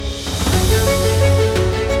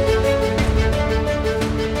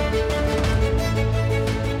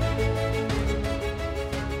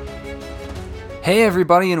Hey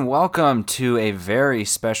everybody, and welcome to a very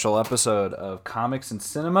special episode of Comics and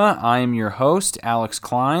Cinema. I am your host, Alex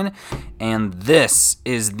Klein, and this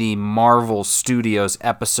is the Marvel Studios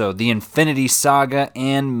episode, The Infinity Saga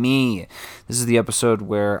and Me. This is the episode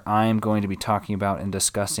where I am going to be talking about and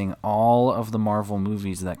discussing all of the Marvel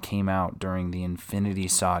movies that came out during the Infinity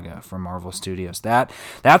Saga from Marvel Studios.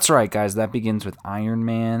 That's right, guys. That begins with Iron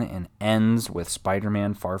Man and ends with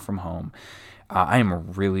Spider-Man Far From Home. I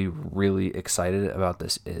am really, really excited about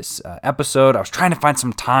this episode. I was trying to find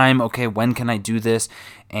some time. Okay, when can I do this?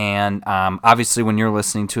 And obviously, when you're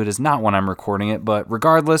listening to it is not when I'm recording it. But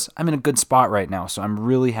regardless, I'm in a good spot right now. So I'm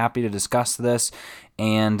really happy to discuss this.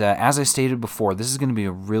 And as I stated before, this is going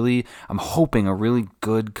to be I'm hoping, a really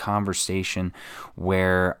good conversation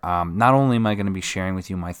where not only am I going to be sharing with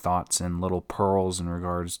you my thoughts and little pearls in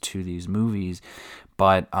regards to these movies,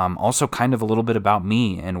 but also kind of a little bit about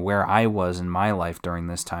me and where I was in my life during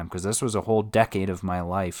this time, because this was a whole decade of my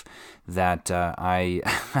life that I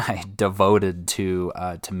I devoted to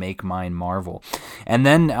make mine Marvel. And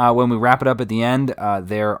then when we wrap it up at the end,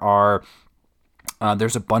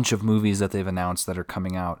 there's a bunch of movies that they've announced that are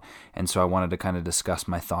coming out, and so I wanted to kind of discuss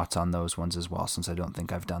my thoughts on those ones as well, since I don't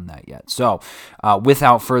think I've done that yet. So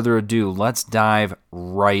without further ado, let's dive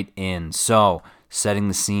right in. So, setting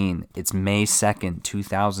the scene, it's May 2nd,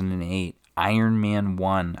 2008. Iron Man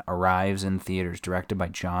 1 arrives in theaters, directed by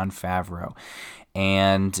Jon Favreau.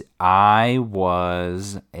 And I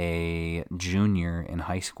was a junior in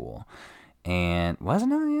high school. And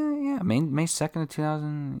wasn't I? Yeah. May 2nd of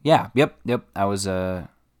 2000. Yeah, yep. I was,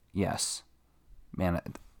 yes. Man,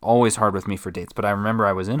 always hard with me for dates. But I remember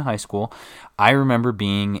I was in high school. I remember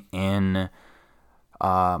being in,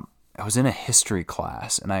 I was in a history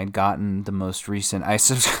class, and I had gotten the most recent. I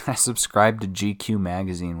subscribed to GQ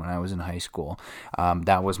magazine when I was in high school.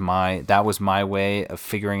 That was my way of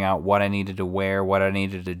figuring out what I needed to wear, what I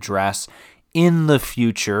needed to dress in the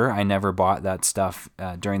future. I never bought that stuff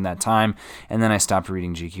during that time, and then I stopped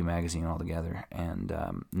reading GQ magazine altogether, and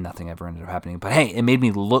nothing ever ended up happening. But hey, it made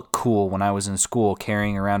me look cool when I was in school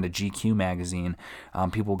carrying around a GQ magazine.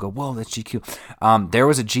 People go, "Whoa, that's GQ." There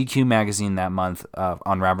was a GQ magazine that month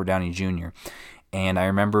on Robert Downey Jr., and I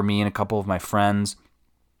remember me and a couple of my friends,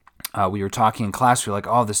 we were talking in class. We were like,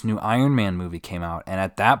 "Oh, this new Iron Man movie came out," and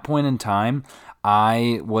at that point in time,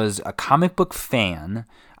 I was a comic book fan.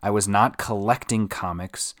 I was not collecting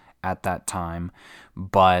comics at that time,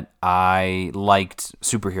 but I liked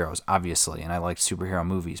superheroes, obviously, and I liked superhero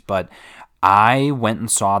movies. But I went and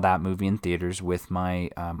saw that movie in theaters with my,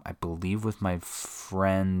 I believe with my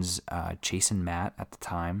friends Chase and Matt at the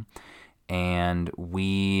time. And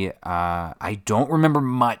I don't remember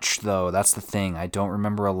much, though. That's the thing. I don't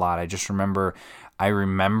remember a lot. I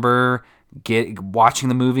remember watching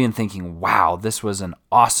the movie and thinking, wow, this was an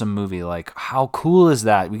awesome movie. Like, how cool is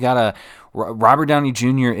that? We got Robert Downey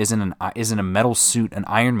Jr. is in a metal suit, an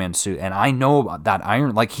Iron Man suit, and I know about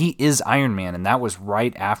that he is Iron Man, and that was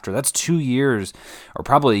right after. That's 2 years, or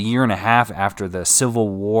probably a year and a half after the Civil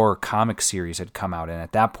War comic series had come out, and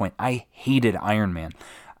at that point, I hated Iron Man.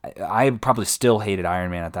 I probably still hated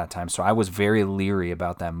Iron Man at that time, so I was very leery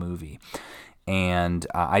about that movie. And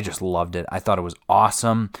I just loved it. I thought it was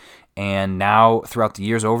awesome. And now, throughout the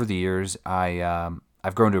years,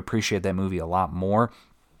 I've grown to appreciate that movie a lot more.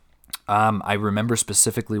 I remember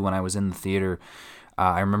specifically when I was in the theater,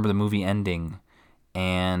 I remember the movie ending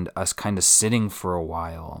and us kind of sitting for a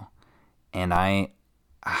while. And I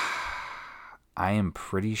am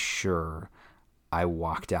pretty sure I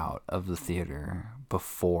walked out of the theater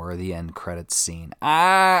before the end credits scene.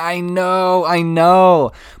 I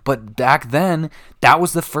know. But back then, that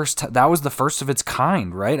was the first of its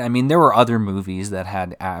kind, right? I mean, there were other movies that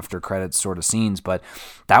had after credits sort of scenes, but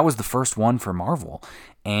that was the first one for Marvel.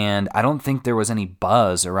 And I don't think there was any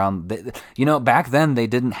buzz around. Back then they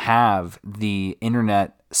didn't have the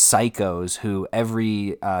internet psychos who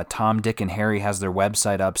every Tom, Dick, and Harry has their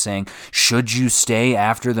website up saying, should you stay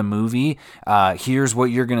after the movie? Here's what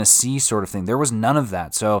you're going to see, sort of thing. There was none of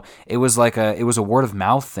that. So it was a word of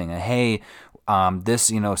mouth thing. Hey,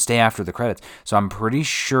 stay after the credits. So I'm pretty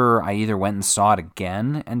sure I either went and saw it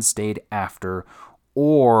again and stayed after,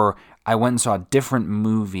 or I went and saw a different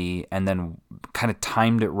movie and then kind of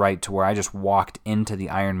timed it right to where I just walked into the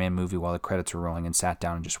Iron Man movie while the credits were rolling and sat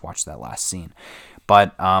down and just watched that last scene.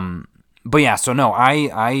 But yeah, so no,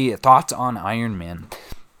 I thoughts on Iron Man.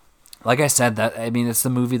 Like I said, it's the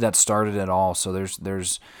movie that started it all. So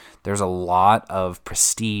there's a lot of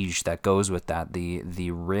prestige that goes with that.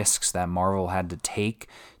 The risks that Marvel had to take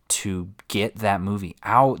to get that movie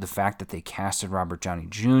out, the fact that they casted Robert Downey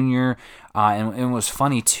Jr. And it was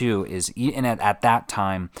funny too, at that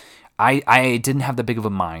time, I didn't have that big of a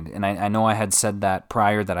mind, and I know I had said that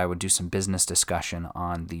prior that I would do some business discussion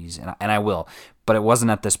on these, and I will, but it wasn't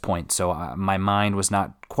at this point, so my mind was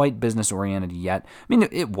not quite business-oriented yet. I mean,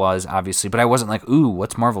 it was, obviously, but I wasn't like, ooh,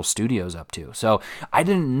 what's Marvel Studios up to? So I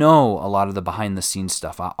didn't know a lot of the behind-the-scenes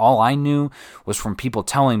stuff. All I knew was from people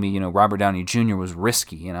telling me, Robert Downey Jr. was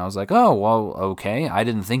risky, and I was like, oh, well, okay. I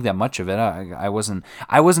didn't think that much of it. I wasn't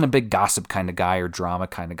a big gossip kind of guy or drama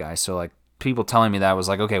kind of guy, so like, people telling me that was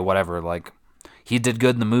like, okay, whatever, like he did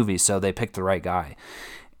good in the movie, so they picked the right guy.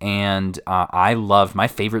 And I loved my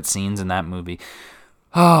favorite scenes in that movie.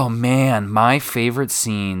 Oh man, my favorite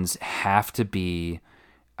scenes have to be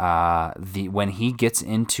when he gets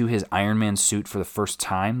into his Iron Man suit for the first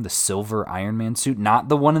time, the silver Iron Man suit, not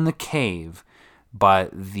the one in the cave, but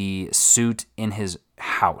the suit in his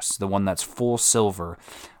house, the one that's full silver.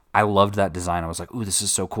 I loved that design. I was like, ooh, this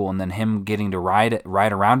is so cool. And then him getting to ride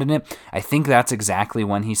around in it. I think that's exactly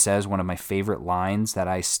when he says one of my favorite lines that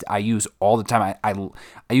I use all the time.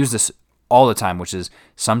 I use this all the time, which is,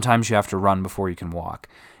 sometimes you have to run before you can walk.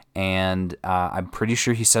 And I'm pretty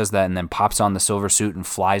sure he says that and then pops on the silver suit and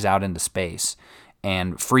flies out into space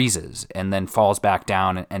and freezes and then falls back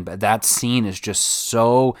down. And that scene is just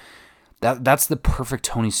so... That's the perfect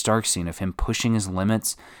Tony Stark scene of him pushing his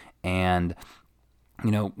limits and...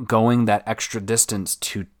 going that extra distance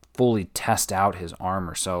to fully test out his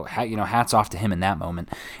armor. So, hats off to him in that moment.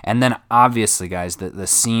 And then, obviously, guys, the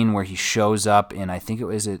scene where he shows up in, I think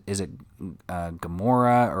is it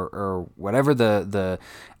Gamora or whatever the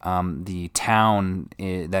town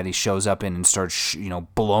that he shows up in and starts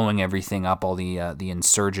blowing everything up. All the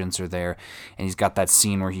insurgents are there, and he's got that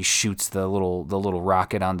scene where he shoots the little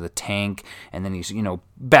rocket onto the tank, and then he's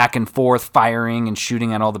back and forth firing and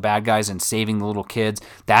shooting at all the bad guys and saving the little kids.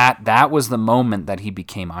 That was the moment that he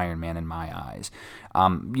became Iron Man in my eyes.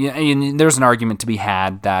 There's an argument to be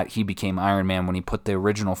had that he became Iron Man when he put the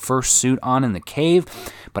original first suit on in the cave,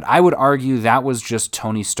 but I would argue that was just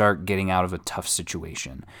Tony Stark getting out of a tough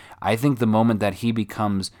situation. I think the moment that he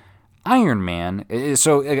becomes Iron Man,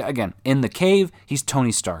 so again, in the cave, he's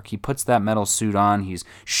Tony Stark. He puts that metal suit on, he's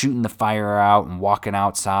shooting the fire out and walking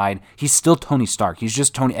outside. He's still Tony Stark. He's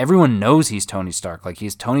just Tony. Everyone knows he's Tony Stark. Like,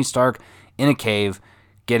 he's Tony Stark in a cave,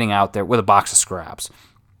 getting out there with a box of scraps.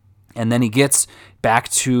 And then he gets back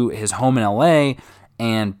to his home in LA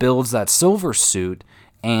and builds that silver suit.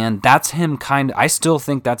 And that's him I still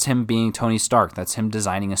think that's him being Tony Stark. That's him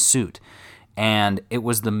designing a suit. And it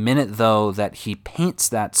was the minute, though, that he paints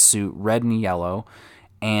that suit red and yellow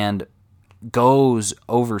and goes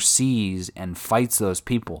overseas and fights those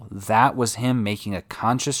people. That was him making a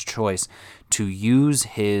conscious choice to use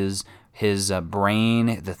his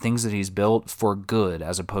brain, the things that he's built, for good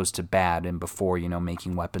as opposed to bad, and before,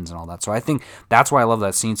 making weapons and all that. So I think that's why I love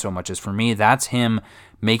that scene so much, is for me, that's him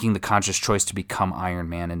making the conscious choice to become Iron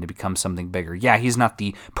Man and to become something bigger. Yeah, he's not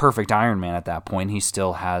the perfect Iron Man at that point. He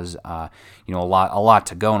still has a lot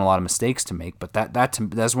to go and a lot of mistakes to make, but that's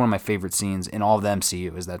one of my favorite scenes in all of the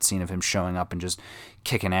MCU, is that scene of him showing up and just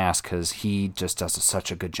kicking ass, because he just does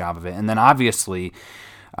such a good job of it. And then obviously,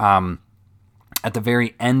 at the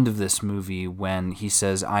very end of this movie, when he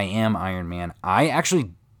says, I am Iron Man, I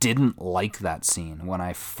actually didn't like that scene when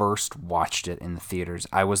I first watched it in the theaters.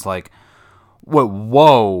 I was like,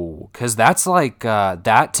 whoa, because that's like,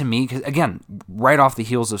 that to me, because again, right off the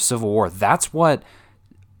heels of Civil War, that's what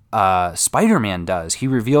Spider-Man does. He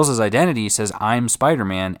reveals his identity, he says, I'm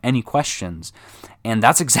Spider-Man, any questions? And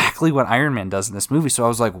that's exactly what Iron Man does in this movie. So I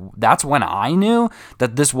was like, that's when I knew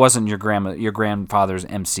that this wasn't your grandfather's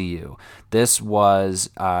MCU. This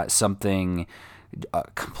was something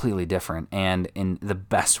completely different, and in the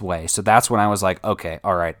best way. So that's when I was like, okay,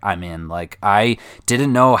 all right, I'm in. Like, I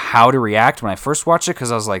didn't know how to react when I first watched it,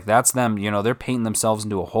 because I was like, that's them, they're painting themselves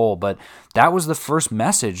into a hole. But that was the first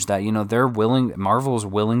message that, Marvel is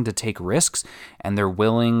willing to take risks, and they're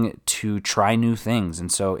willing to try new things.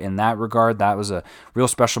 And so in that regard, that was a real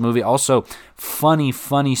special movie. Also,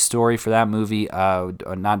 funny story for that movie,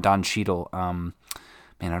 not Don Cheadle,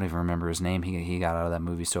 man, I don't even remember his name. He got out of that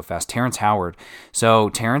movie so fast. Terrence Howard. So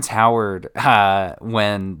Terrence Howard,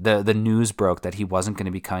 when the news broke that he wasn't going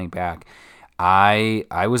to be coming back,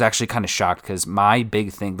 I was actually kind of shocked, because my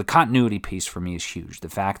big thing, the continuity piece for me is huge. The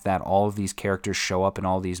fact that all of these characters show up in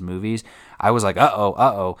all these movies, I was like,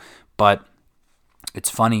 uh-oh. But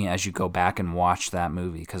it's funny as you go back and watch that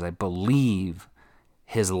movie, because I believe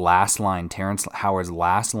his last line, Terrence Howard's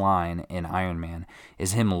last line in Iron Man,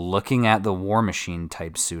 is him looking at the War Machine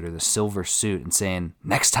type suit, or the silver suit, and saying,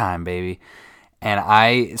 next time, baby.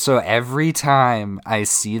 So every time I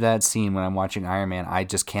see that scene when I'm watching Iron Man, I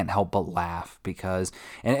just can't help but laugh because,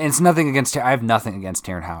 and it's nothing against, I have nothing against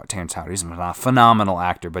Terrence Howard. He's a phenomenal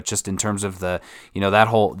actor, but just in terms of the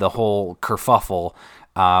whole kerfuffle,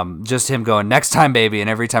 just him going, next time, baby. And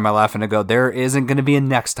every time I laugh and I go, there isn't going to be a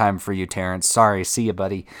next time for you, Terrence. Sorry. See you,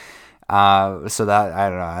 buddy. So that, I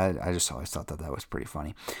don't know, I just always thought that was pretty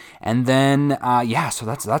funny. And then, so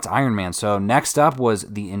that's Iron Man. So next up was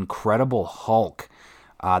The Incredible Hulk.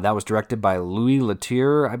 That was directed by Louis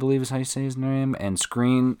Leterrier, I believe is how you say his name, and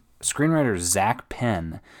screenwriter Zach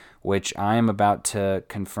Penn, which I am about to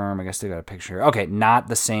confirm. I guess they got a picture here. Okay, not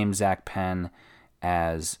the same Zach Penn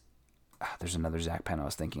as, there's another Zach Penn I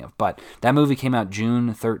was thinking of, but that movie came out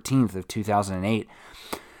June 13th of 2008.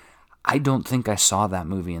 I don't think I saw that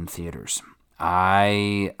movie in theaters.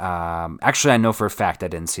 I know for a fact I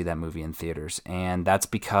didn't see that movie in theaters, and that's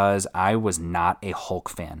because I was not a Hulk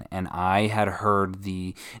fan, and I had heard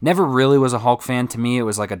never really was a Hulk fan. To me, it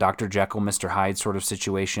was like a Dr. Jekyll, Mr. Hyde sort of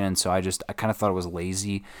situation, so I kind of thought it was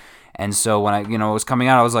lazy. And so when it was coming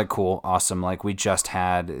out, I was like, cool, awesome. Like, we just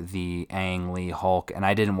had the Ang Lee Hulk, and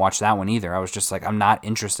I didn't watch that one either. I was just like, I'm not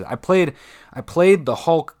interested. I played the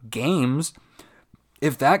Hulk games.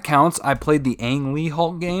 If that counts, I played the Ang Lee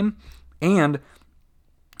Hulk game, and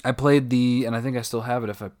I played and I think I still have it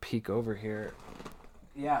if I peek over here.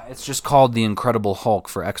 Yeah, it's just called The Incredible Hulk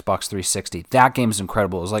for Xbox 360. That game's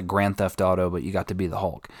incredible. It was like Grand Theft Auto, but you got to be the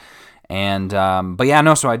Hulk. And, but yeah,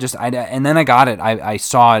 no, so and then I got it. I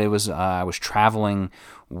saw it. It was, I was traveling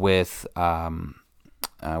with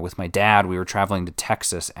my dad. We were traveling to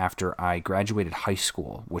Texas after I graduated high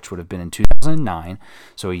school, which would have been in 2009.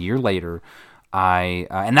 So a year later,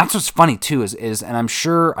 and that's what's funny too is and I'm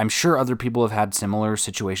sure other people have had similar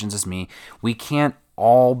situations as me. We can't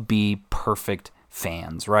all be perfect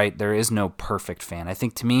fans, right? There is no perfect fan. I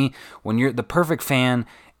think to me, when the perfect fan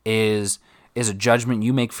is a judgment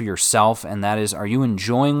you make for yourself, and that is, are you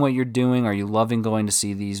enjoying what you're doing? Are you loving going to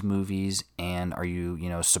see these movies? And are you,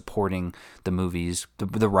 supporting the movies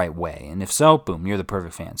the right way? And if so, boom, you're the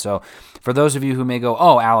perfect fan. So for those of you who may go,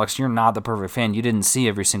 oh, Alex, you're not the perfect fan. You didn't see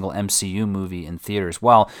every single MCU movie in theaters.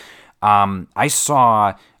 Well, I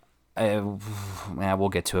saw, we'll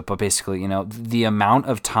get to it, but basically, the amount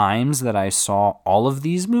of times that I saw all of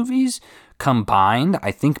these movies combined,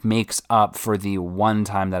 I think makes up for the one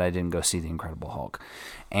time that I didn't go see The Incredible Hulk.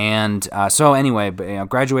 And so anyway,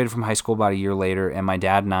 graduated from high school about a year later, and my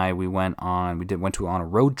dad and I, we went on a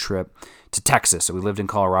road trip to Texas. So we lived in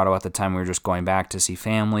Colorado at the time. We were just going back to see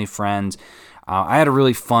family, friends. I had a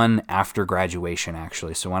really fun after graduation,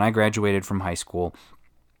 actually. So when I graduated from high school,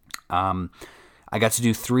 I got to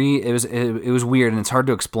do 3. It was weird, and it's hard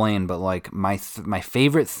to explain, but like my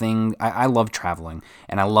favorite thing, I love traveling,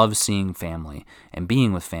 and I love seeing family and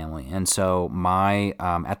being with family. And so my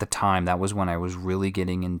at the time, that was when I was really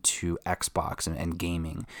getting into Xbox and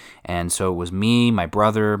gaming. And so it was me, my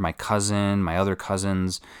brother, my cousin, my other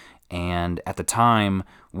cousins, and at the time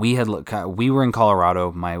we were in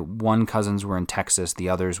Colorado. My one cousins were in Texas, the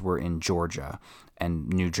others were in Georgia and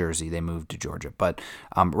New Jersey. They moved to Georgia. But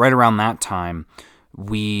right around that time,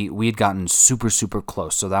 we had gotten super, super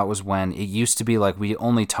close. So that was when it used to be like we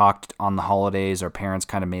only talked on the holidays. Our parents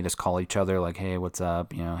kind of made us call each other like, hey, what's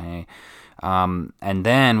up? Hey. And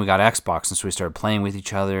then we got Xbox, and so we started playing with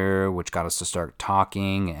each other, which got us to start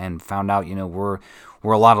talking, and found out, we're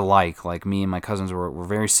a lot alike. Like, me and my cousins were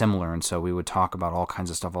very similar, and so we would talk about all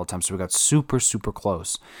kinds of stuff all the time. So we got super, super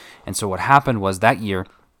close. And so what happened was that year,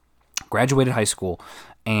 graduated high school,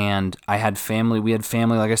 and I had family. We had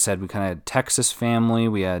family, like I said, we kind of had Texas family.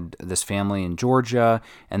 We had this family in Georgia,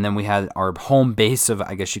 and then we had our home base of,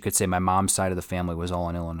 I guess you could say, my mom's side of the family was all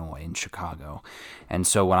in Illinois, in Chicago. And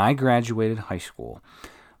so when I graduated high school,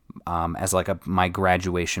 as like my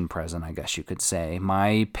graduation present, I guess you could say,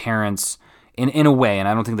 my parents, in a way, and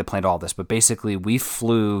I don't think they planned all this, but basically we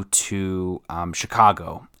flew to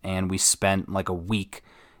Chicago, and we spent like a week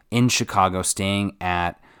in Chicago staying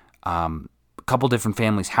at a couple different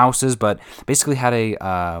families' houses, but basically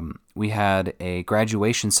we had a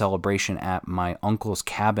graduation celebration at my uncle's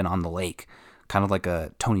cabin on the lake, kind of like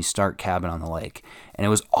a Tony Stark cabin on the lake, and it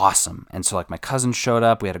was awesome. And so like my cousins showed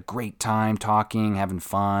up, we had a great time talking, having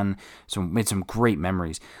fun, so made some great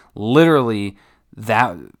memories. Literally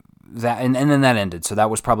and then that ended. So that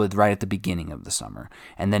was probably right at the beginning of the summer.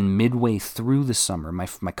 And then midway through the summer,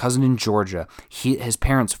 my cousin in Georgia, his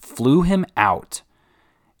parents flew him out.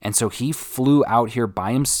 And so he flew out here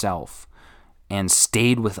by himself and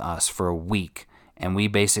stayed with us for a week. and we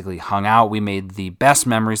basically hung out. We made the best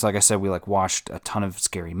memories. Like I said, we like watched a ton of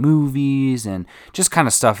scary movies and just kind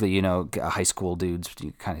of stuff that, you know, high school dudes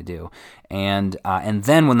kind of do. And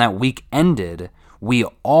then when that week ended, we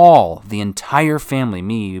all, the entire family,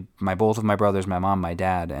 me, both of my brothers, my mom, my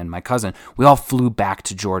dad, and my cousin, we all flew back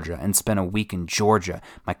to Georgia and spent a week in Georgia.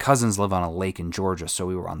 My cousins live on a lake in Georgia, so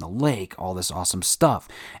we were on the lake, all this awesome stuff.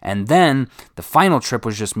 And then the final trip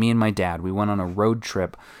was just me and my dad. We went on a road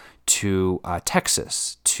trip to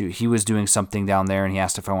Texas. He was doing something down there, and he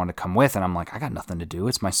asked if I wanted to come with, and I'm like, I got nothing to do.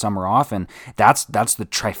 It's my summer off, and that's the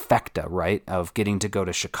trifecta, right, of getting to go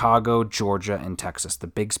to Chicago, Georgia, and Texas, the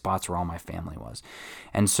big spots where all my family was.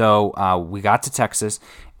 And so we got to Texas,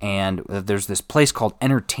 and there's this place called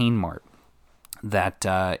Entertain Mart that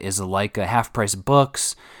is like a half-price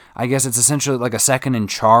books. I guess it's essentially like a second in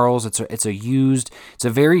Charles. It's a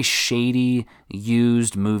very shady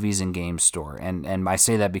used movies and games store, and I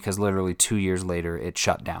say that because literally 2 years later it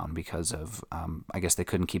shut down because of I guess they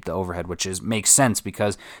couldn't keep the overhead, which makes sense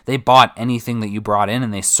because they bought anything that you brought in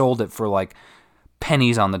and they sold it for like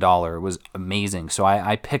pennies on the dollar. It was amazing. So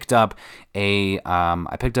I picked up a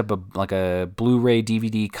Blu-ray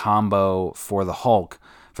DVD combo for the Hulk.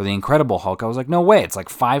 For the Incredible Hulk, I was like, no way, it's like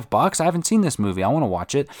 $5. I haven't seen this movie. I want to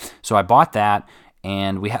watch it. So I bought that,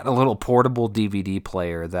 and we had a little portable DVD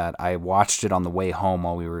player that I watched it on the way home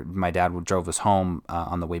while my dad drove us home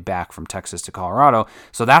on the way back from Texas to Colorado.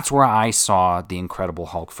 So that's where I saw The Incredible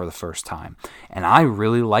Hulk for the first time. And I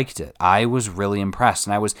really liked it. I was really impressed.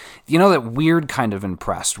 And I was, you know, that weird kind of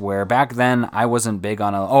impressed where back then I wasn't big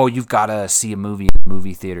on you've got to see a movie in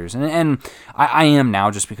movie theaters. And I am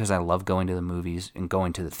now just because I love going to the movies and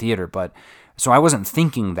going to the theater. But so I wasn't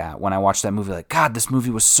thinking that when I watched that movie, like, God, this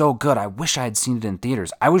movie was so good. I wish I had seen it in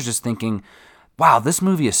theaters. I was just thinking, wow, this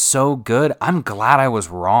movie is so good. I'm glad I was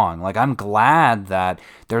wrong. Like, I'm glad that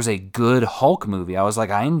there's a good Hulk movie. I was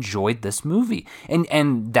like, I enjoyed this movie.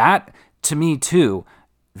 And that, to me, too,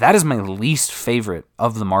 that is my least favorite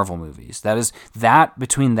of the Marvel movies.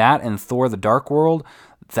 Between that and Thor: The Dark World,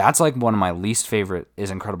 that's like one of my least favorite is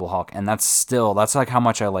Incredible Hulk. And that's like how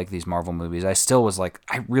much I like these Marvel movies. I still was like,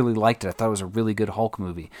 I really liked it. I thought it was a really good Hulk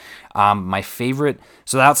movie. My favorite,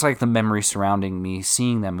 so that's like the memory surrounding me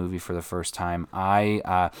seeing that movie for the first time.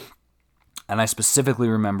 I specifically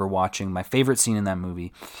remember watching, my favorite scene in that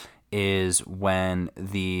movie is when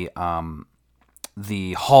the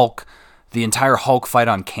Hulk, the entire Hulk fight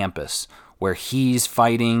on campus, where he's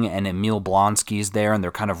fighting and Emil Blonsky's there and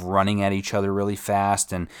they're kind of running at each other really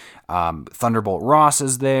fast, and Thunderbolt Ross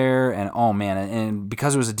is there, and oh man, and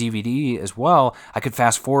because it was a DVD as well, I could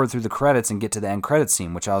fast forward through the credits and get to the end credits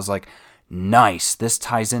scene, which I was like, nice, this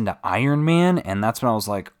ties into Iron Man, and that's when I was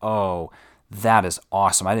like, oh, that is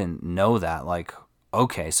awesome. I didn't know that. Like,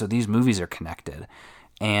 okay, so these movies are connected.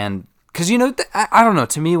 And because, you know, I don't know,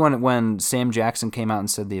 to me when Sam Jackson came out and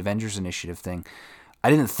said the Avengers Initiative thing, I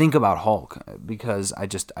didn't think about Hulk because I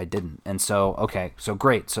didn't. And so, okay, so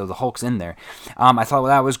great. So the Hulk's in there. I thought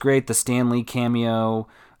that was great. The Stan Lee cameo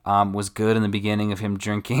was good in the beginning of him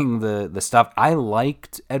drinking the stuff. I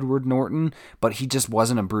liked Edward Norton, but he just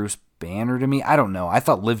wasn't a Bruce Banner to me. I don't know. I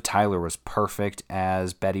thought Liv Tyler was perfect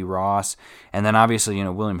as Betty Ross. And then obviously, you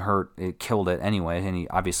know, William Hurt killed it anyway.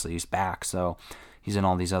 And he's back. So he's in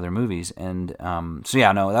all these other movies. And so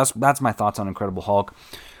yeah, no, that's my thoughts on Incredible Hulk.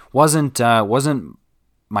 Wasn't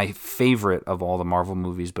my favorite of all the Marvel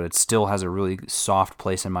movies, but it still has a really soft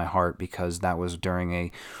place in my heart because that was during a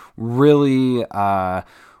really,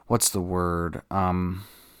 what's the word?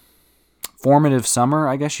 Formative summer,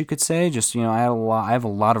 I guess you could say. Just, you know, I have a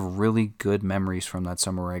lot of really good memories from that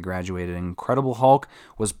summer where I graduated. Incredible Hulk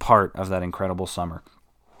was part of that incredible summer.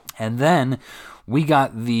 And then we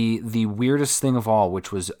got the weirdest thing of all,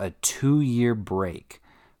 which was a 2-year break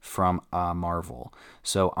from Marvel.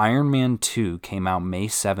 So Iron Man 2 came out May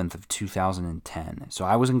 7th of 2010. So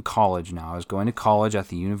I was in college now. I was going to college at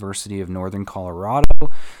the University of Northern Colorado,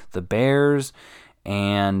 the Bears,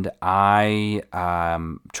 and I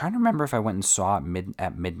trying to remember if I went and saw it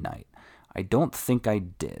at midnight. I don't think I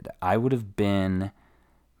did. That would have been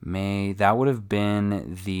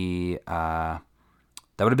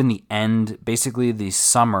the end, basically the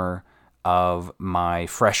summer of my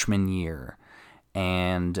freshman year.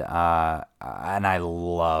 And I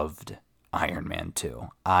loved Iron Man 2.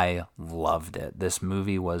 I loved it. This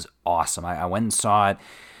movie was awesome. I went and saw it.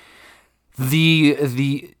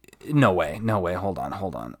 No way. Hold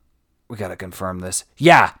on. We gotta confirm this.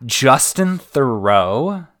 Yeah, Justin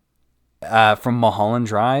Theroux from Mulholland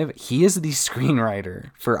Drive. He is the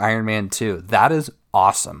screenwriter for Iron Man 2. That is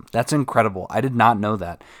awesome. That's incredible. I did not know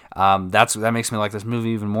that. That makes me like this movie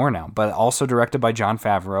even more now. But also directed by Jon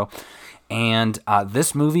Favreau. And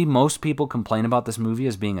this movie, most people complain about this movie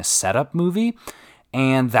as being a setup movie.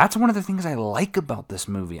 And that's one of the things I like about this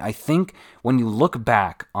movie. I think when you look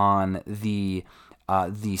back on the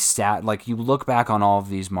like you look back on all of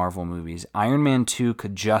these Marvel movies, Iron Man 2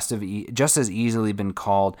 could just as easily been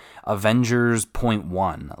called Avengers Point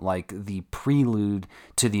 1, like the prelude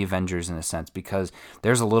to the Avengers in a sense, because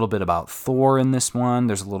there's a little bit about Thor in this one.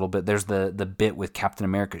 There's the bit with Captain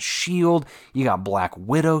America's shield. You got Black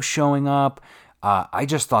Widow showing up. I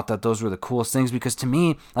just thought that those were the coolest things because to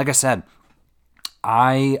me, like I said,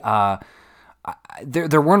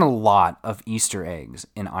 there weren't a lot of Easter eggs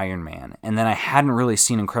in Iron Man, and then I hadn't really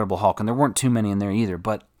seen Incredible Hulk, and there weren't too many in there either.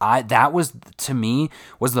 But that was, to me,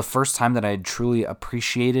 was the first time that I had truly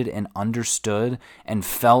appreciated and understood and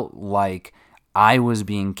felt like I was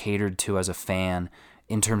being catered to as a fan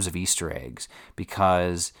in terms of Easter eggs,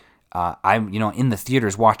 because I'm, in the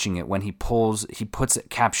theaters watching it, when he puts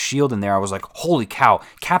Cap's shield in there, I was like, holy cow,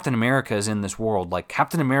 Captain America is in this world. Like,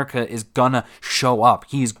 Captain America is gonna show up.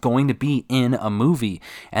 He's going to be in a movie.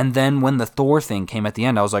 And then when the Thor thing came at the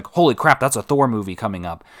end, I was like, holy crap, that's a Thor movie coming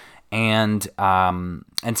up. And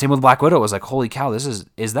same with Black Widow. I was like, holy cow, is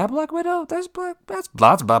that Black Widow? That's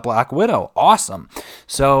about Black Widow. Awesome.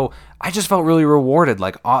 So I just felt really rewarded.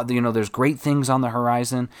 Like, there's great things on the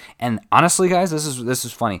horizon. And honestly, guys, this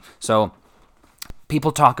is funny. So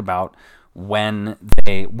people talk about when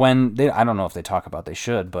they I don't know if they talk about, they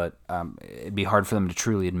should, but it'd be hard for them to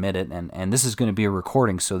truly admit it. And this is going to be a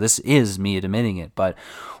recording, so this is me admitting it. But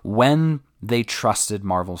when they trusted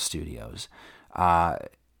Marvel Studios,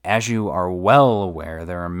 as you are well aware,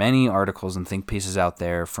 there are many articles and think pieces out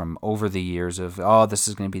there from over the years of, this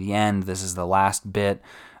is going to be the end. This is the last bit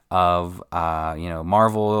of,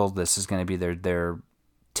 Marvel. This is going to be their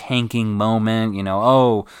tanking moment.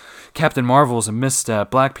 Captain Marvel's a misstep.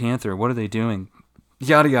 Black Panther, what are they doing?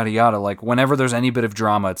 Yada, yada, yada. Like, whenever there's any bit of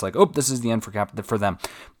drama, it's like, this is the end for them.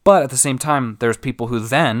 But at the same time, there's people who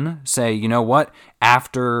then say, you know what?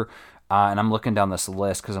 After... and I'm looking down this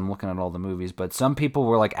list because I'm looking at all the movies, but some people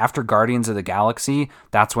were like, after Guardians of the Galaxy,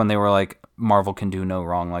 that's when they were like, Marvel can do no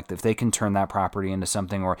wrong. Like, if they can turn that property into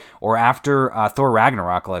something, or after Thor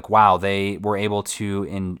Ragnarok, like, wow, they were able to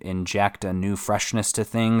inject a new freshness to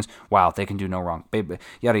things. Wow, they can do no wrong.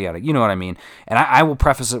 Yada, yada. You know what I mean? And I will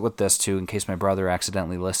preface it with this too, in case my brother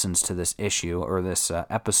accidentally listens to this issue or this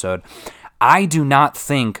episode. I do not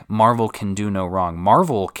think Marvel can do no wrong.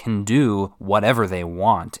 Marvel can do whatever they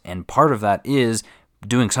want, and part of that is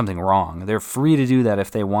doing something wrong. They're free to do that if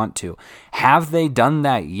they want to. Have they done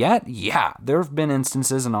that yet? Yeah, there have been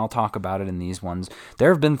instances, and I'll talk about it in these ones. There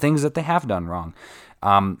have been things that they have done wrong,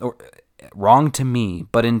 or wrong to me.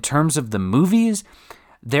 But in terms of the movies,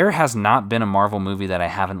 there has not been a Marvel movie that I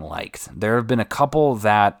haven't liked. There have been a couple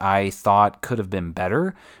that I thought could have been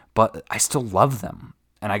better, but I still love them.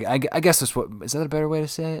 And I guess is that a better way to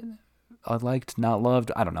say it? I liked, not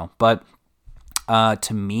loved. I don't know. But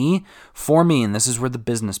for me, and this is where the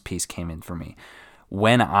business piece came in for me.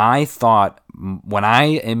 When I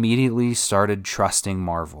immediately started trusting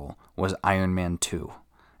Marvel was Iron Man 2.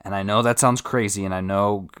 And I know that sounds crazy, and I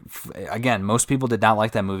know, again, most people did not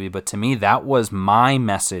like that movie, but to me, that was my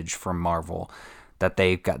message from Marvel, that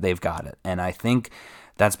they've got it. And I think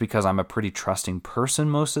that's because I'm a pretty trusting person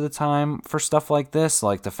most of the time for stuff like this.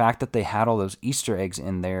 Like, the fact that they had all those Easter eggs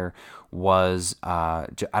in there was,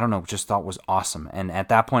 just thought was awesome. And at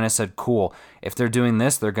that point I said, cool, if they're doing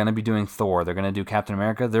this, they're going to be doing Thor, they're going to do Captain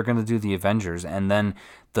America, they're going to do the Avengers, and then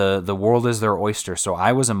the world is their oyster. So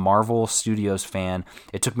I was a Marvel Studios fan.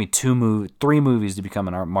 It took me 3 movies to become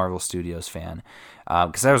a Marvel Studios fan,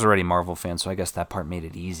 because I was already a Marvel fan, so I guess that part made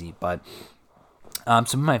it easy. But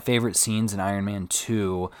some of my favorite scenes in Iron Man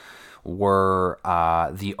 2 were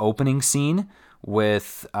the opening scene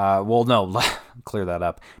with, clear that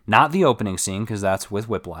up. Not the opening scene, because that's with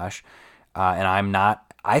Whiplash.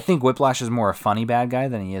 I think Whiplash is more a funny bad guy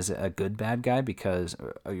than he is a good bad guy, because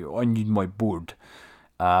I need my board.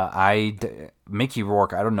 Mickey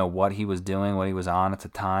Rourke, I don't know what he was doing, what he was on at the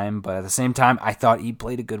time, but at the same time, I thought he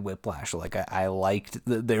played a good Whiplash. Like, I liked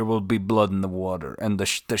there will be blood in the water, and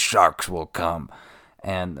the sharks will come.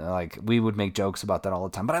 And like, we would make jokes about that all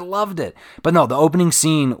the time, but I loved it. But no, the opening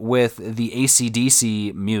scene with the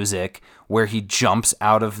AC/DC music, where he jumps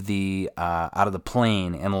out of the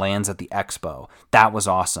plane and lands at the expo, that was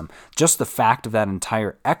awesome. Just the fact of that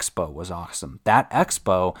entire expo was awesome. That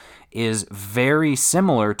expo is very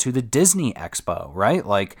similar to the Disney Expo, right?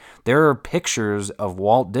 Like, there are pictures of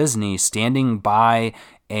Walt Disney standing by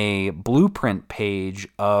a blueprint page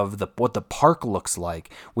of what the park looks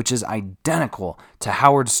like, which is identical to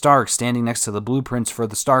Howard Stark standing next to the blueprints for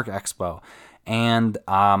the Stark Expo. And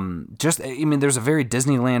there's a very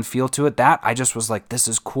Disneyland feel to it. That I just was like, this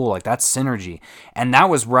is cool. Like, that's synergy. And that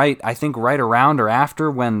was I think right around or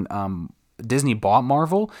after when Disney bought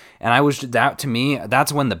Marvel, and to me,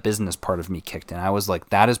 that's when the business part of me kicked in. I was like,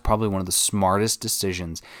 that is probably one of the smartest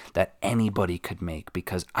decisions that anybody could make,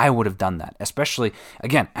 because I would have done that, especially,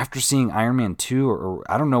 again, after seeing Iron Man 2, or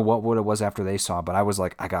I don't know what it was after they saw, but I was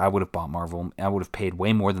like, I would have bought Marvel. I would have paid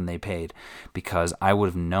way more than they paid, because I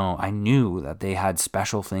knew that they had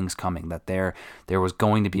special things coming, that there was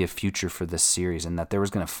going to be a future for this series, and that there was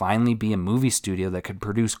going to finally be a movie studio that could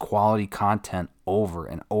produce quality content over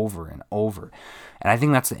and over and over. And I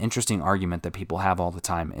think that's the interesting argument that people have all the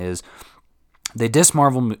time, is they diss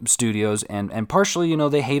Marvel Studios, and partially,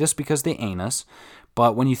 they hate us because they ain't us.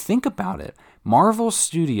 But when you think about it, Marvel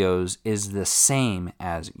Studios is the same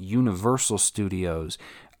as Universal Studios,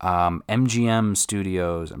 MGM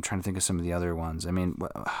Studios. I'm trying to think of some of the other ones. I mean,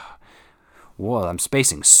 I'm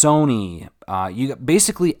spacing. Sony. You got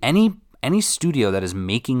basically any studio that is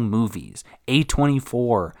making movies.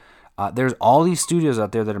 A24. There's all these studios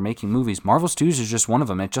out there that are making movies. Marvel Studios is just one of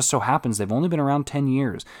them. It just so happens they've only been around 10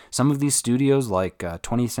 years. Some of these studios, like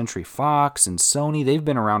 20th Century Fox and Sony, they've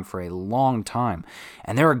been around for a long time.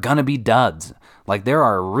 And there are going to be duds. Like, there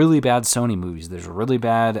are really bad Sony movies. There's really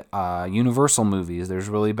bad Universal movies. There's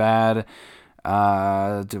really bad...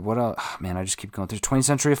 what else? Oh, man, I just keep going. There's 20th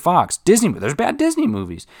Century Fox. Disney. There's bad Disney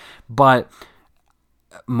movies. But...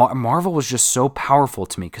 Marvel was just so powerful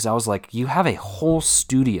to me, because I was like, you have a whole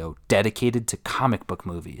studio dedicated to comic book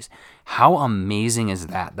movies. How amazing is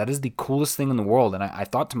that? That is the coolest thing in the world. And I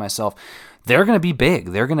thought to myself, they're going to be big.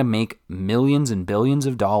 They're going to make millions and billions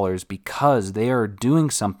of dollars, because they are doing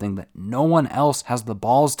something that no one else has the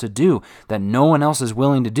balls to do, that no one else is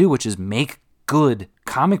willing to do, which is make good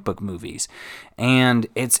comic book movies. And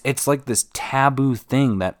it's like this taboo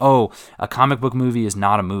thing that, a comic book movie is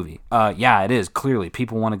not a movie. Yeah, it is. Clearly,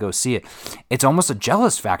 people want to go see it. It's almost a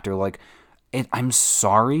jealous factor. Like, I'm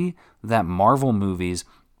sorry that Marvel movies,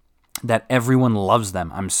 that everyone loves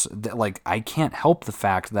them. I can't help the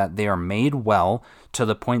fact that they are made well to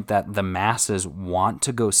the point that the masses want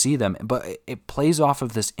to go see them. But it plays off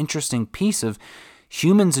of this interesting piece of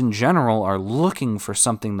humans in general are looking for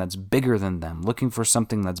something that's bigger than them, looking for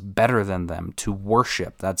something that's better than them to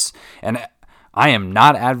worship. And I am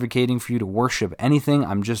not advocating for you to worship anything.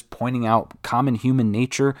 I'm just pointing out common human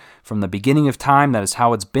nature from the beginning of time. That is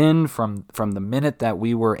how it's been from the minute that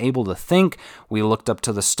we were able to think. We looked up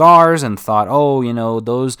to the stars and thought,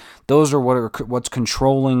 those are what's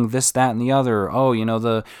controlling this, that, and the other.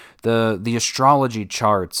 The astrology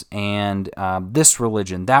charts and this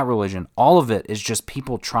religion, that religion. All of it is just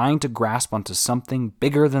people trying to grasp onto something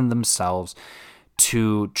bigger than themselves,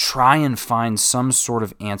 to try and find some sort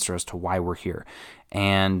of answer as to why we're here.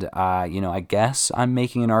 And, I guess I'm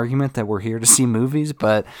making an argument that we're here to see movies,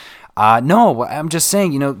 but no, I'm just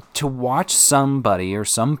saying, to watch somebody or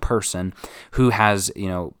some person who has,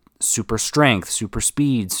 super strength, super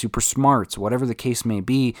speed, super smarts, whatever the case may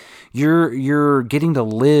be, you're getting to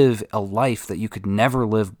live a life that you could never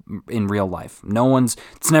live in real life.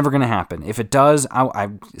 It's never going to happen. If it does,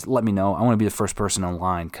 let me know. I want to be the first person in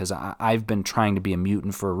line, because I've been trying to be a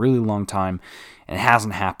mutant for a really long time, and it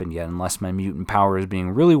hasn't happened yet, unless my mutant power is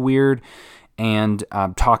being really weird and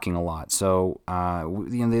talking a lot. So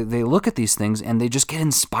they look at these things and they just get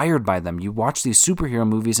inspired by them. You watch these superhero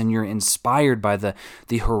movies and you're inspired by the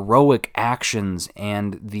heroic actions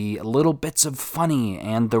and the little bits of funny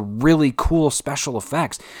and the really cool special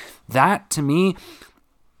effects. That, to me,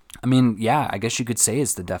 I guess you could say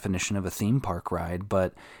it's the definition of a theme park ride,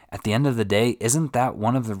 but at the end of the day, isn't that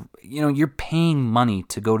one of the, you're paying money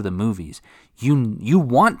to go to the movies. You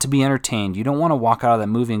want to be entertained. You don't want to walk out of that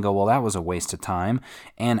movie and go, well, that was a waste of time.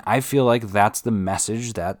 And I feel like that's the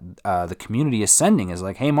message that the community is sending, is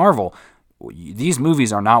like, hey, Marvel, these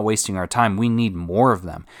movies are not wasting our time. We need more of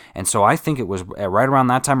them. And so I think it was right around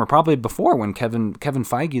that time, or probably before, when Kevin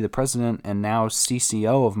Feige, the president and now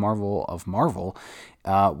CCO of Marvel,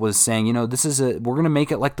 was saying, we're going to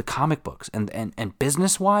make it like the comic books. And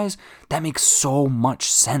business-wise, that makes so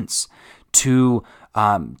much sense to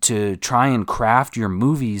try and craft your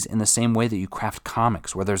movies in the same way that you craft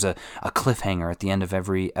comics, where there's a cliffhanger at the end of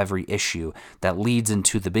every issue that leads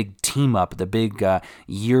into the big team up, the big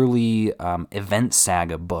yearly event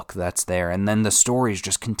saga book that's there, and then the stories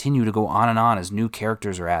just continue to go on and on as new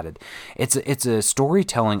characters are added. It's a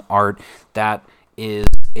storytelling art that is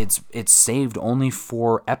it's saved only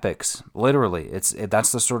for epics. Literally,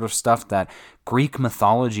 that's the sort of stuff that Greek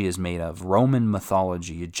mythology is made of, Roman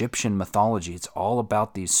mythology, Egyptian mythology. It's all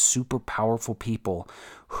about these super powerful people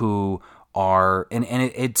who are,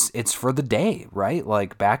 it's for the day, right?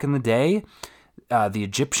 Like back in the day, the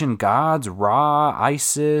Egyptian gods, Ra,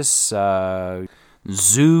 Isis,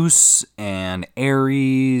 Zeus, and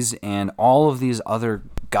Ares, and all of these other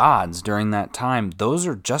gods during that time, those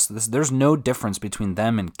are just this. There's no difference between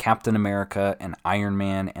them and Captain America and Iron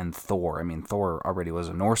Man and Thor. I mean, Thor already was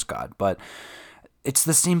a Norse god, but it's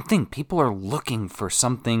the same thing. People are looking for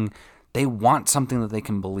something. They want something that they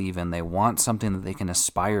can believe in. They want something that they can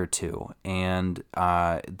aspire to, and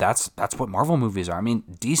that's what Marvel movies are. I mean,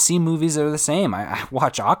 DC movies are the same. I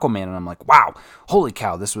watch Aquaman and I'm like, wow, holy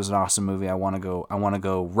cow, this was an awesome movie. I want to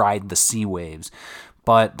go ride the sea waves.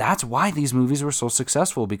 But that's why these movies were so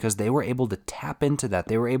successful, because they were able to tap into that.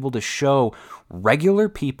 They were able to show regular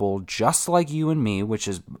people just like you and me, which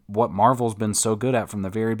is what Marvel's been so good at from the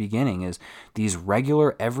very beginning, is these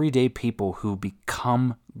regular, everyday people who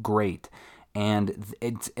become great. And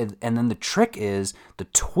and then the trick is, the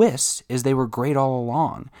twist is they were great all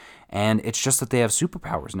along. And it's just that they have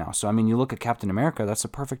superpowers now. So, I mean, you look at Captain America, that's a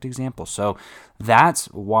perfect example. So that's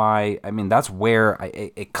why, I mean, that's where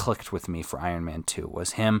it clicked with me for Iron Man 2,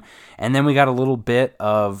 was him. And then we got a little bit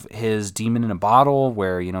of his demon in a bottle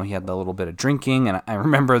where, you know, he had the little bit of drinking. And I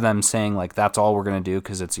remember them saying, like, that's all we're going to do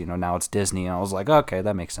because it's, you know, now it's Disney. And I was like, okay,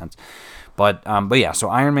 that makes sense. But yeah, so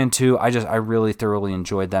Iron Man 2, I really thoroughly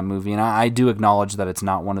enjoyed that movie. And I do acknowledge that it's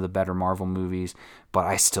not one of the better Marvel movies, but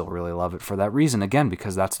I still really love it for that reason. Again,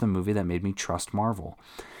 because that's the movie that made me trust Marvel.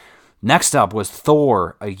 Next up was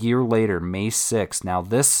Thor, a year later, May 6th. Now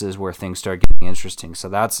this is where things start getting interesting.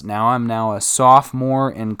 So I'm now a sophomore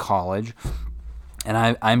in college,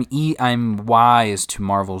 and I'm wise to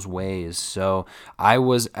Marvel's ways. So I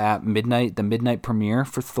was at the midnight premiere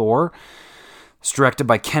for Thor. It's directed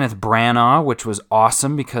by Kenneth Branagh, which was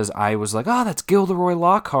awesome because I was like, oh, that's Gilderoy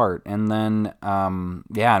Lockhart. And then,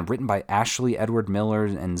 written by Ashley Edward Miller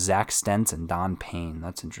and Zach Stentz and Don Payne.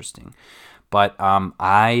 That's interesting. But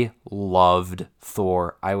I loved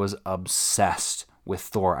Thor. I was obsessed with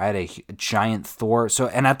Thor. I had a giant Thor. So,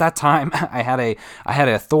 and at that time, I had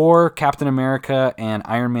a Thor, Captain America, and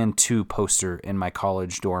Iron Man 2 poster in my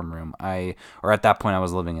college dorm room. At that point, I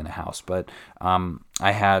was living in a house, but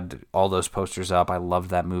I had all those posters up. I loved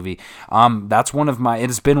that movie. It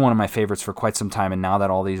has been one of my favorites for quite some time, and now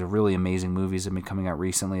that all these really amazing movies have been coming out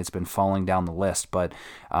recently, it's been falling down the list. But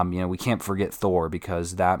we can't forget Thor,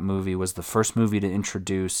 because that movie was the first movie to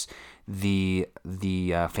introduce the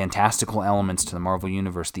fantastical elements to the Marvel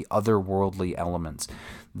Universe, the otherworldly elements.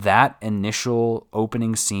 That initial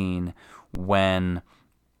opening scene when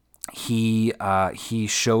he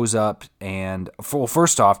shows up, and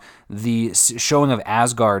first off, the showing of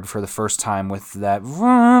Asgard for the first time with that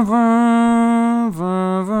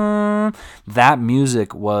music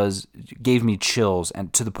gave me chills,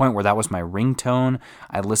 and to the point where that was my ringtone.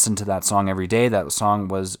 I listened to that song every day. That song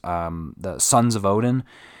was the Sons of Odin,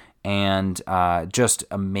 and just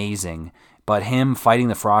amazing. But him fighting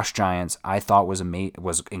the Frost Giants, I thought was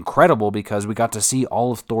incredible, because we got to see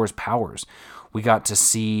all of Thor's powers. We got to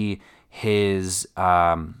see his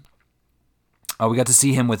we got to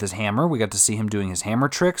see him with his hammer. We got to see him doing his hammer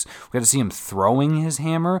tricks. We got to see him throwing his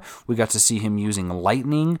hammer. We got to see him using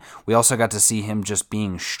lightning. We also got to see him just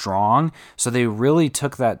being strong. So they really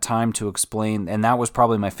took that time to explain, and that was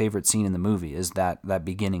probably my favorite scene in the movie, is that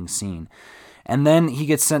beginning scene. And then he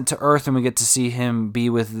gets sent to Earth, and we get to see him be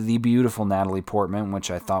with the beautiful Natalie Portman, which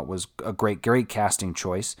I thought was a great casting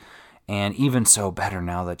choice. And even so, better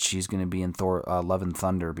now that she's going to be in Thor Love and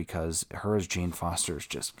Thunder, because her as Jane Foster is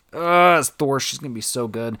just, as Thor, she's going to be so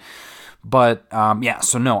good. But,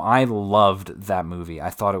 I loved that movie. I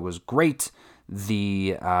thought it was great.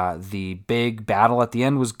 The big battle at the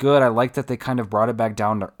end was good. I liked that they kind of brought it back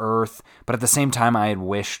down to Earth. But at the same time, I had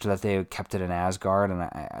wished that they had kept it in Asgard. And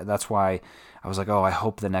that's why I was like, oh, I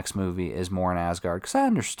hope the next movie is more in Asgard, because I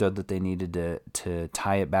understood that they needed to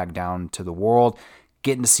tie it back down to the world.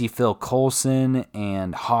 Getting to see Phil Coulson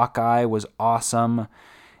and Hawkeye was awesome,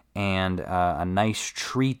 and a nice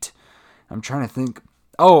treat. I'm trying to think.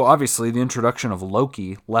 Oh, obviously the introduction of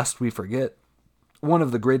Loki, lest we forget, one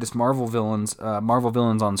of the greatest Marvel villains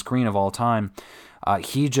on screen of all time.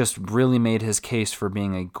 He just really made his case for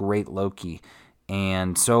being a great Loki.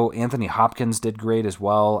 And so Anthony Hopkins did great, as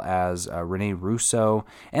well as Rene Russo.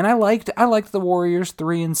 And I liked the Warriors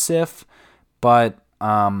 3 and Sif, but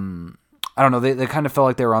I don't know, they kind of felt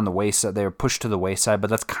like they were on the wayside. They were pushed to the wayside, but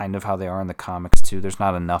that's kind of how they are in the comics too. There's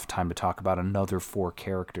not enough time to talk about another 4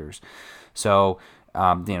 characters. So,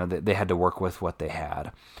 they had to work with what they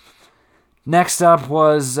had. Next up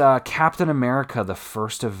was Captain America, the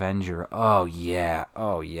First Avenger. Oh, yeah.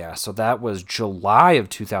 Oh, yeah. So that was July of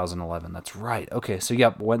 2011. That's right. Okay, so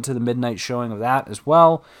yep, went to the midnight showing of that as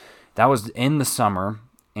well. That was in the summer,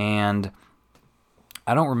 and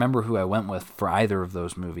I don't remember who I went with for either of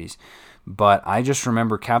those movies, but I just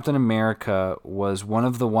remember Captain America was one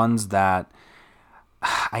of the ones that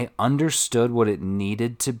I understood what it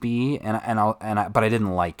needed to be, but I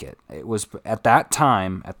didn't like it. It was at that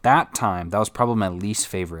time, that was probably my least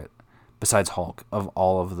favorite, besides Hulk, of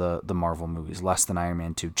all of the Marvel movies, less than Iron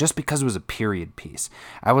Man 2, just because it was a period piece.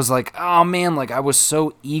 I was like, oh man, like I was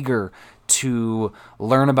so eager to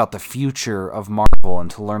learn about the future of Marvel and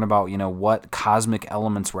to learn about, what cosmic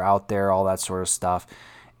elements were out there, all that sort of stuff,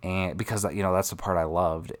 and because that's the part I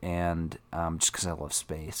loved, and just because I love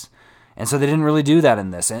space. And so they didn't really do that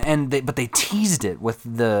in this, but they teased it with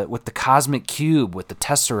the cosmic cube, with the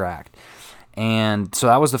Tesseract, and so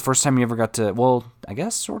that was the first time you ever got to. Well, I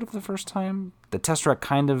guess sort of the first time. The Tesseract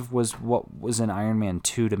kind of was what was in Iron Man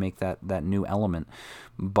 2 to make that new element,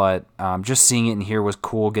 but just seeing it in here was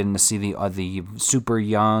cool. Getting to see the super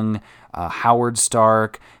young Howard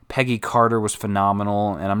Stark. Peggy Carter was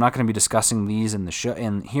phenomenal, and I'm not going to be discussing these in the show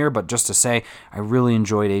in here, but just to say, I really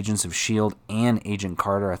enjoyed Agents of S.H.I.E.L.D. and Agent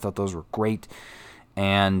Carter. I thought those were great,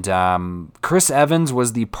 and Chris Evans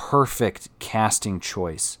was the perfect casting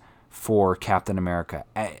choice for Captain America.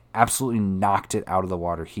 Absolutely knocked it out of the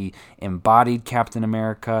water. He embodied Captain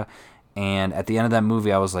America, and at the end of that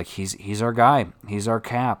movie, I was like, he's our guy. He's our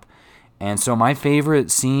Cap. And so my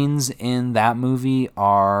favorite scenes in that movie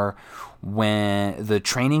are when the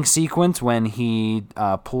training sequence, when he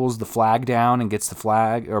pulls the flag down and gets the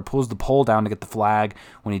flag, or pulls the pole down to get the flag,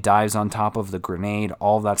 when he dives on top of the grenade,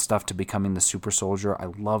 all that stuff to becoming the super soldier. I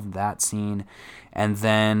loved that scene. And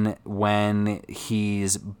then when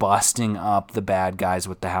he's busting up the bad guys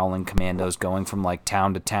with the Howling Commandos, going from like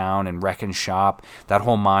town to town and wrecking shop, that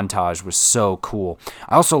whole montage was so cool.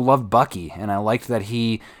 I also loved Bucky, and I liked that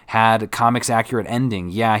he had a comics accurate ending.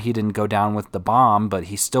 Yeah, he didn't go down with the bomb, but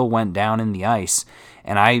he still went down in the ice.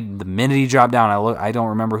 And the minute he dropped down, I don't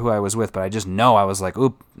remember who I was with, but I just know I was like,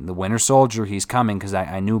 oop, the Winter Soldier, he's coming, because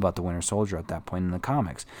I knew about the Winter Soldier at that point in the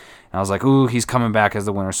comics. And I was like, ooh, he's coming back as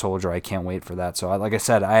the Winter Soldier. I can't wait for that. So, like I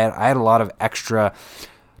said, I had a lot of extra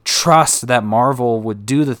trust that Marvel would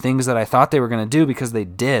do the things that I thought they were going to do, because they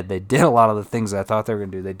did. They did a lot of the things that I thought they were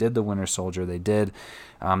going to do. They did the Winter Soldier. They did.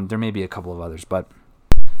 There may be a couple of others, but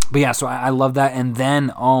yeah, so I love that. And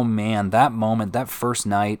then, oh man, that moment, that first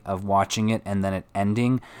night of watching it and then it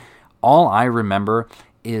ending, all I remember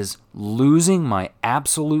is losing my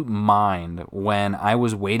absolute mind when I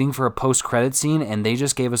was waiting for a post-credit scene and they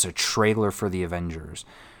just gave us a trailer for the Avengers.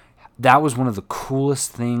 That was one of the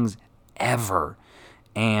coolest things ever.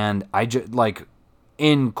 And I just, like,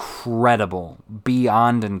 incredible,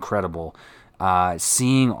 beyond incredible.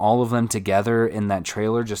 Seeing all of them together in that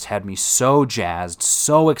trailer just had me so jazzed,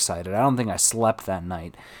 so excited. I don't think I slept that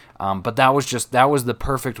night. But that was the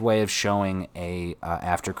perfect way of showing a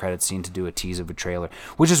after credit scene, to do a tease of a trailer,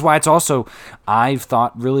 which is why it's also, I've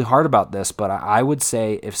thought really hard about this, but I would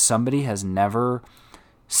say if somebody has never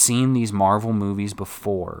seen these Marvel movies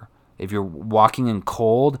before, if you're walking in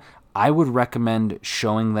cold, I would recommend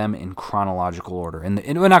showing them in chronological order, in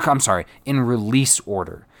release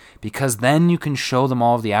order, because then you can show them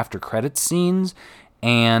all of the after credits scenes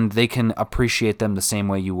and they can appreciate them the same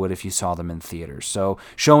way you would if you saw them in theaters. So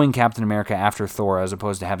showing Captain America after Thor, as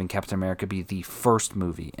opposed to having Captain America be the first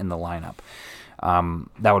movie in the lineup,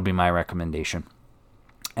 that would be my recommendation.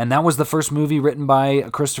 And that was the first movie written by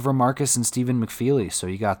Christopher Marcus and Stephen McFeely. So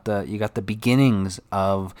you got the beginnings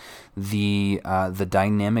of the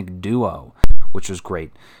dynamic duo, which was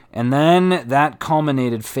great. And then that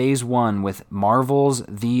culminated Phase 1 with Marvel's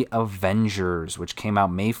The Avengers, which came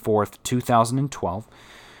out May 4th, 2012.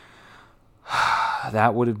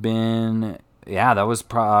 That would have been, that was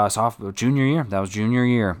junior year. That was junior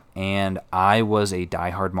year. And I was a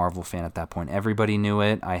diehard Marvel fan at that point. Everybody knew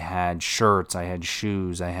it. I had shirts, I had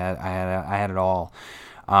shoes, I had it all.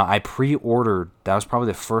 I pre-ordered. That was probably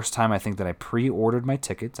the first time I think that I pre-ordered my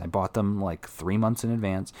tickets. I bought them like 3 months in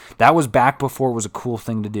advance. That was back before it was a cool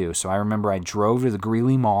thing to do. So I remember I drove to the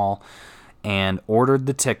Greeley Mall and ordered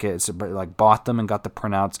the tickets, like bought them and got the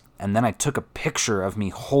printouts, and then I took a picture of me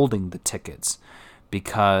holding the tickets,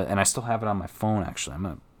 and I still have it on my phone actually. I'm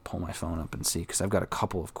gonna pull my phone up and see, because I've got a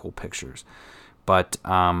couple of cool pictures. But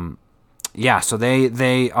so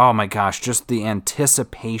they oh my gosh, just the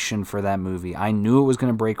anticipation for that movie. I knew it was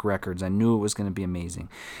going to break records. I knew it was going to be amazing.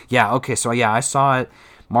 I saw it.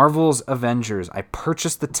 Marvel's Avengers. I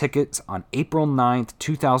purchased the tickets on April 9th,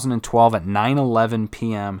 2012 at 9:11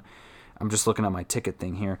 p.m. I'm just looking at my ticket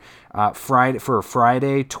thing here. Friday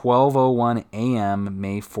 12:01 a.m.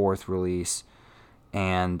 May 4th release,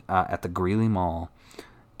 and at the Greeley Mall.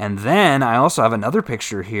 And then I also have another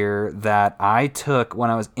picture here that I took when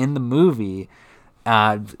I was in the movie.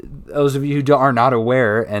 Those of you who are not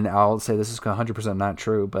aware, and I'll say this is 100% not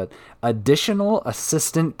true, but additional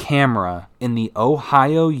assistant camera in the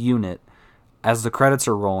Ohio unit as the credits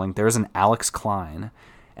are rolling, there's an Alex Klein.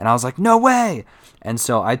 And I was like, no way! And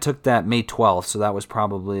so I took that May 12th, so that was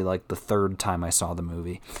probably like the third time I saw the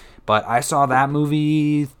movie. But I saw that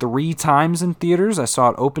movie 3 times in theaters. I saw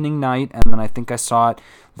it opening night, and then I think I saw it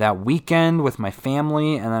that weekend with my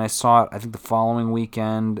family, and then I saw it, I think, the following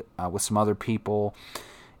weekend with some other people.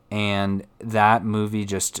 And that movie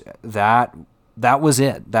just, that was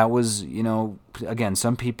it. That was, again,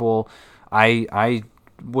 some people, I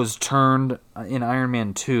was turned in Iron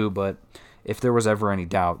Man 2, but if there was ever any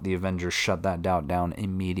doubt, the Avengers shut that doubt down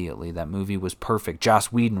immediately. That movie was perfect.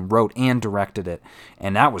 Joss Whedon wrote and directed it,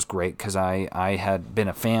 and that was great because I had been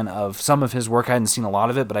a fan of some of his work. I hadn't seen a lot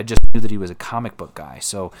of it, but I just knew that he was a comic book guy,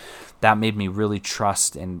 so that made me really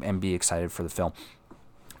trust and be excited for the film.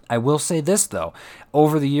 I will say this, though.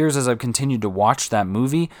 Over the years, as I've continued to watch that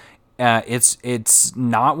movie, it's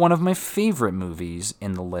not one of my favorite movies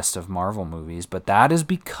in the list of Marvel movies, but that is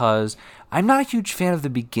because I'm not a huge fan of the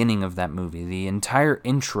beginning of that movie. The entire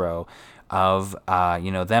intro of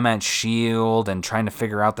them at S.H.I.E.L.D. and trying to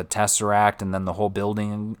figure out the Tesseract, and then the whole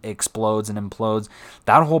building explodes and implodes.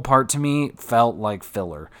 That whole part to me felt like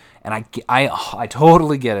filler. And I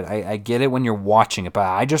totally get it. I get it when you're watching it, but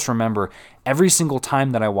I just remember every single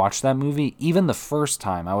time that I watched that movie, even the first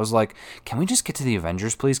time, I was like, can we just get to the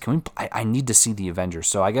Avengers, please? I need to see the Avengers.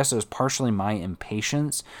 So I guess it was partially my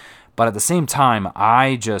impatience, but at the same time,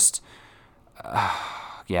 I just...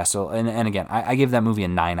 yeah, so, and again, I give that movie a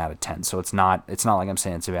 9 out of 10, so it's not like I'm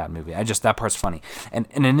saying it's a bad movie. That part's funny. And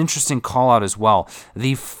an interesting call-out as well,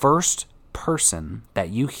 the first person that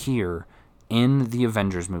you hear in the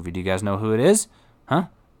Avengers movie, do you guys know who it is? Huh?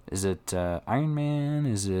 Is it Iron Man?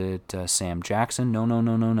 Is it Sam Jackson?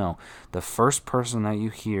 No. The first person that you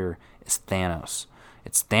hear is Thanos.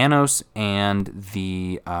 It's Thanos and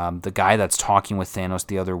the guy that's talking with Thanos,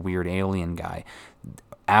 the other weird alien guy.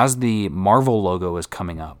 As the Marvel logo is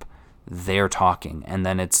coming up, they're talking, and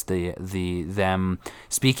then it's them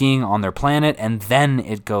speaking on their planet, and then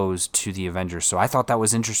it goes to the Avengers. So I thought that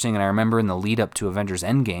was interesting, and I remember in the lead up to Avengers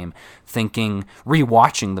Endgame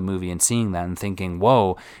rewatching the movie and seeing that and thinking,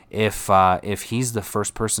 whoa, if he's the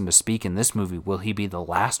first person to speak in this movie, will he be the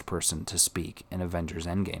last person to speak in Avengers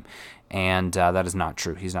Endgame? And that is not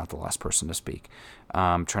true. He's not the last person to speak.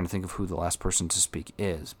 I'm trying to think of who the last person to speak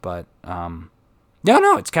is, but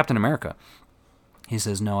no, it's Captain America. He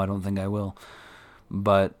says, no, I don't think I will.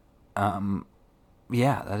 But,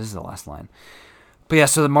 yeah, that is the last line. But yeah,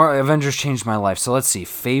 so the Avengers changed my life. So let's see.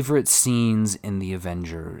 Favorite scenes in the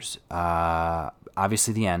Avengers.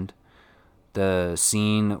 Obviously the end. The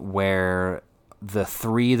scene where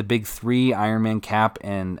the big three, Iron Man, Cap,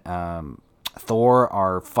 and Thor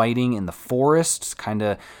are fighting in the forest, kind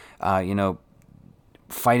of,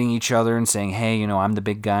 fighting each other and saying, hey, I'm the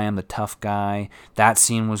big guy, I'm the tough guy. That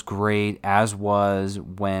scene was great, as was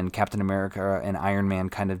when Captain America and Iron Man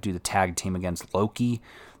kind of do the tag team against Loki.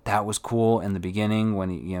 That was cool in the beginning when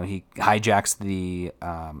he hijacks the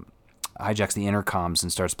intercoms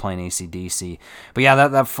and starts playing AC/DC. But yeah,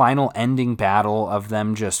 that final ending battle of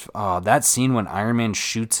them that scene when Iron Man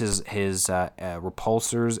shoots his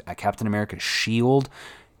repulsors at Captain America's shield,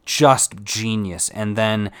 just genius. And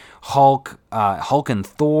then Hulk and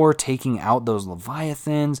Thor taking out those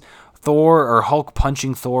Leviathans. Hulk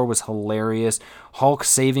punching Thor was hilarious. Hulk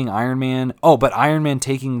saving Iron Man. Oh, but Iron Man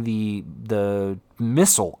taking the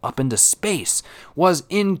missile up into space was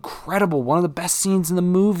incredible. One of the best scenes in the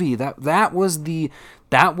movie. That was the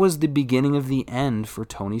beginning of the end for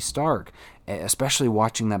Tony Stark. Especially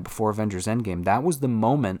watching that before Avengers Endgame. That was the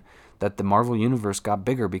moment that the Marvel Universe got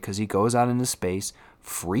bigger, because he goes out into space,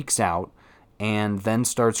 freaks out, and then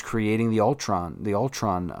starts creating the Ultron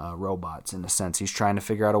robots, in a sense. He's trying to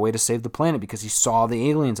figure out a way to save the planet because he saw the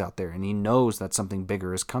aliens out there, and he knows that something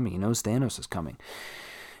bigger is coming. He knows Thanos is coming.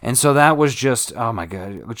 And so that was just, oh my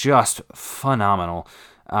God, just phenomenal.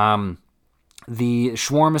 The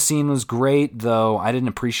shawarma scene was great, though I didn't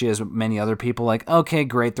appreciate as many other people. Like, okay,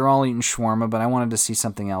 great, they're all eating shawarma, but I wanted to see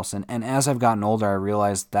something else. And as I've gotten older, I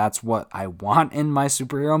realized that's what I want in my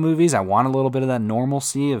superhero movies. I want a little bit of that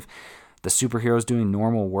normalcy of the superheroes doing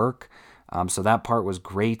normal work. So that part was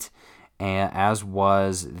great, and as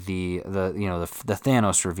was the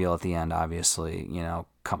Thanos reveal at the end. Obviously,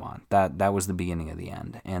 come on, that was the beginning of the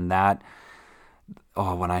end, and that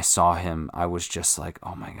when I saw him, I was just like,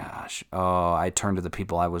 oh my gosh. Oh, I turned to the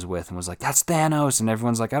people I was with and was like, that's Thanos. And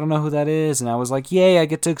everyone's like, I don't know who that is. And I was like, yay, I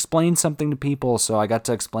get to explain something to people. So I got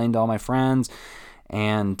to explain to all my friends.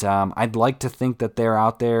 And I'd like to think that they're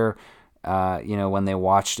out there, when they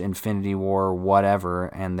watched Infinity War or whatever,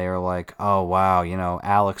 and they're like, oh, wow,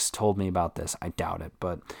 Alex told me about this. I doubt it,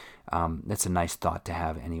 but it's a nice thought to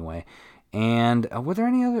have anyway. And were there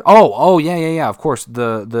any other? Yeah. Of course,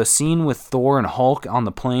 the scene with Thor and Hulk on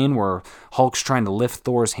the plane where Hulk's trying to lift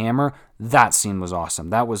Thor's hammer. That scene was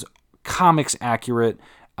awesome. That was comics accurate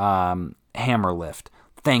hammer lift.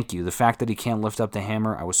 Thank you. The fact that he can't lift up the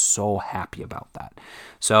hammer, I was so happy about that.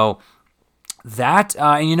 So that,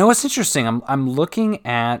 and what's interesting? I'm looking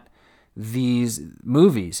at these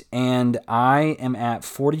movies, and I am at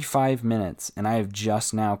 45 minutes, and I have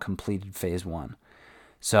just now completed phase 1.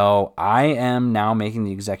 So I am now making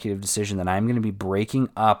the executive decision that I'm going to be breaking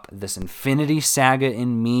up this Infinity Saga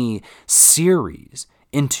in Me series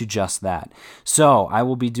into just that. So I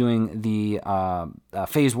will be doing the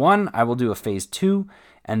phase 1, I will do a phase 2,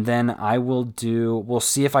 and then we'll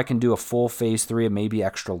see if I can do a full phase 3, it may be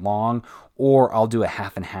extra long, or I'll do a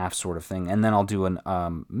half and half sort of thing, and then I'll do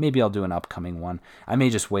maybe I'll do an upcoming one. I may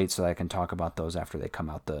just wait so that I can talk about those after they come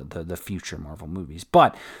out, the future Marvel movies.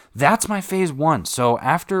 But that's my phase 1. So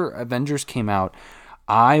after Avengers came out,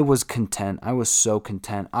 I was content. I was so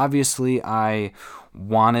content. Obviously, I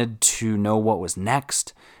wanted to know what was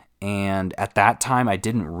next. And at that time, I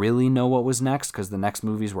didn't really know what was next because the next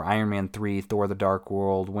movies were Iron Man 3, Thor the Dark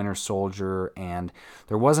World, Winter Soldier, and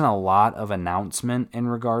there wasn't a lot of announcement in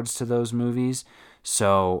regards to those movies.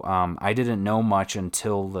 So I didn't know much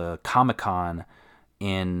until the Comic-Con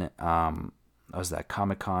was that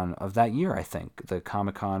Comic-Con of that year, I think. The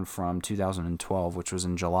Comic-Con from 2012, which was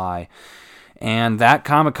in July. And that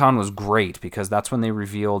Comic-Con was great because that's when they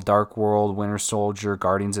revealed Dark World, Winter Soldier,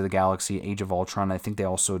 Guardians of the Galaxy, Age of Ultron. I think they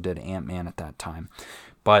also did Ant-Man at that time.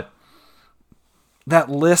 But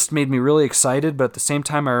that list made me really excited, but at the same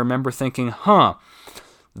time I remember thinking,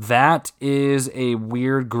 that is a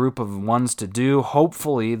weird group of ones to do.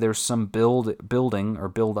 Hopefully there's some building or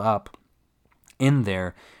build up in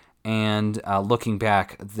there. And looking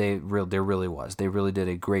back, there really was. They really did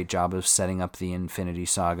a great job of setting up the Infinity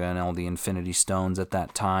Saga and all the Infinity Stones at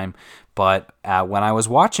that time. But when I was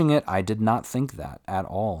watching it, I did not think that at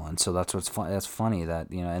all. And so that's what's that's funny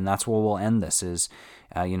that and that's where we'll end this is,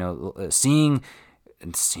 seeing.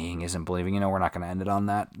 And seeing isn't believing. We're not going to end it on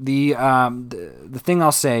that. The thing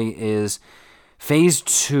I'll say is, Phase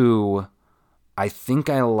 2, I think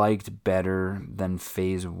I liked better than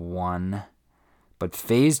Phase 1. But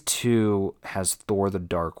Phase 2 has Thor the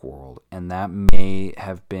Dark World, and that may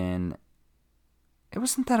have been... It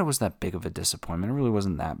wasn't that it was that big of a disappointment. It really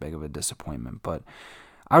wasn't that big of a disappointment, but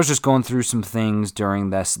I was just going through some things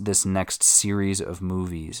during this next series of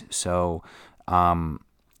movies. So, and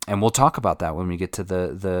we'll talk about that when we get to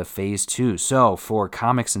the Phase 2. So, for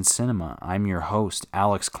Comics and Cinema, I'm your host,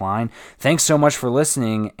 Alex Klein. Thanks so much for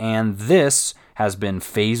listening, and this has been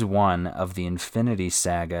Phase 1 of the Infinity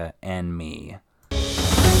Saga and Me.